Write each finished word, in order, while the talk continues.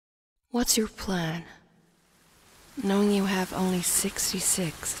What's your plan, knowing you have only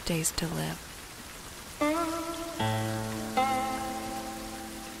 66 days to live?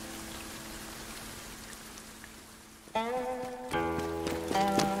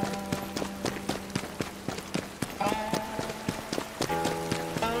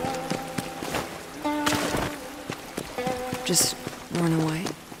 Just run away?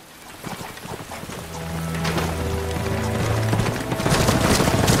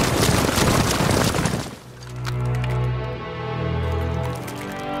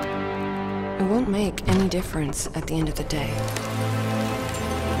 It won't make any difference at the end of the day.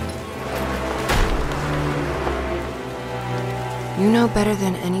 You know better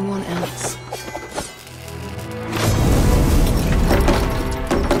than anyone else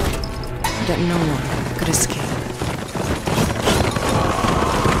that no one could escape.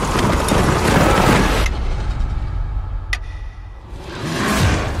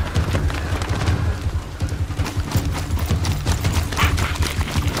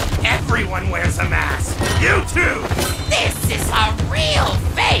 Everyone wears a mask! You too! This is a real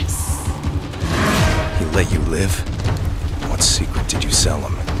face! He let you live? What secret did you sell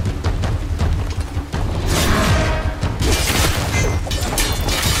him?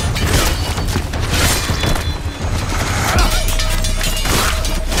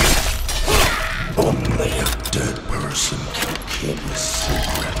 Only a dead person can keep a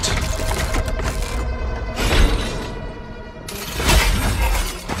secret.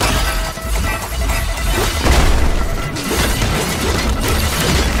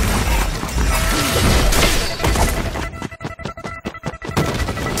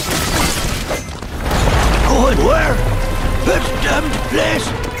 Going where? This damn place!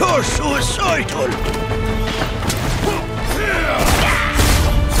 You're suicidal!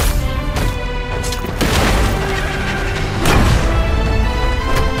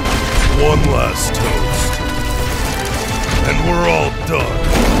 One last toast, and we're all done.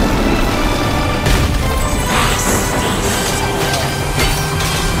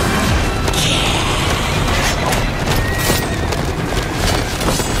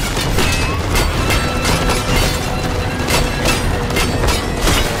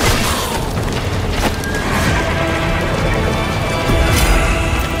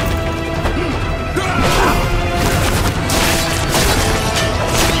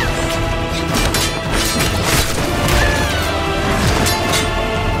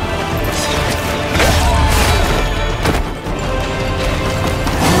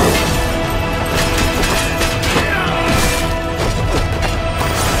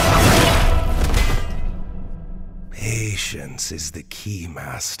 Patience is the key,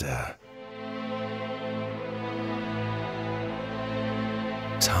 Master.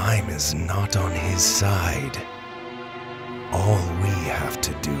 Time is not on his side. All we have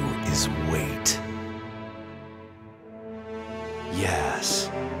to do is wait. Yes.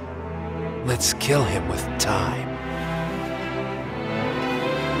 Let's kill him with time.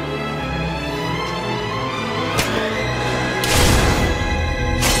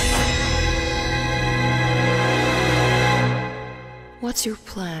 What's your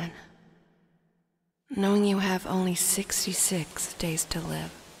plan, knowing you have only 66 days to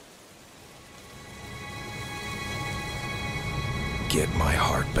live? Get my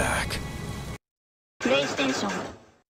heart back. PlayStation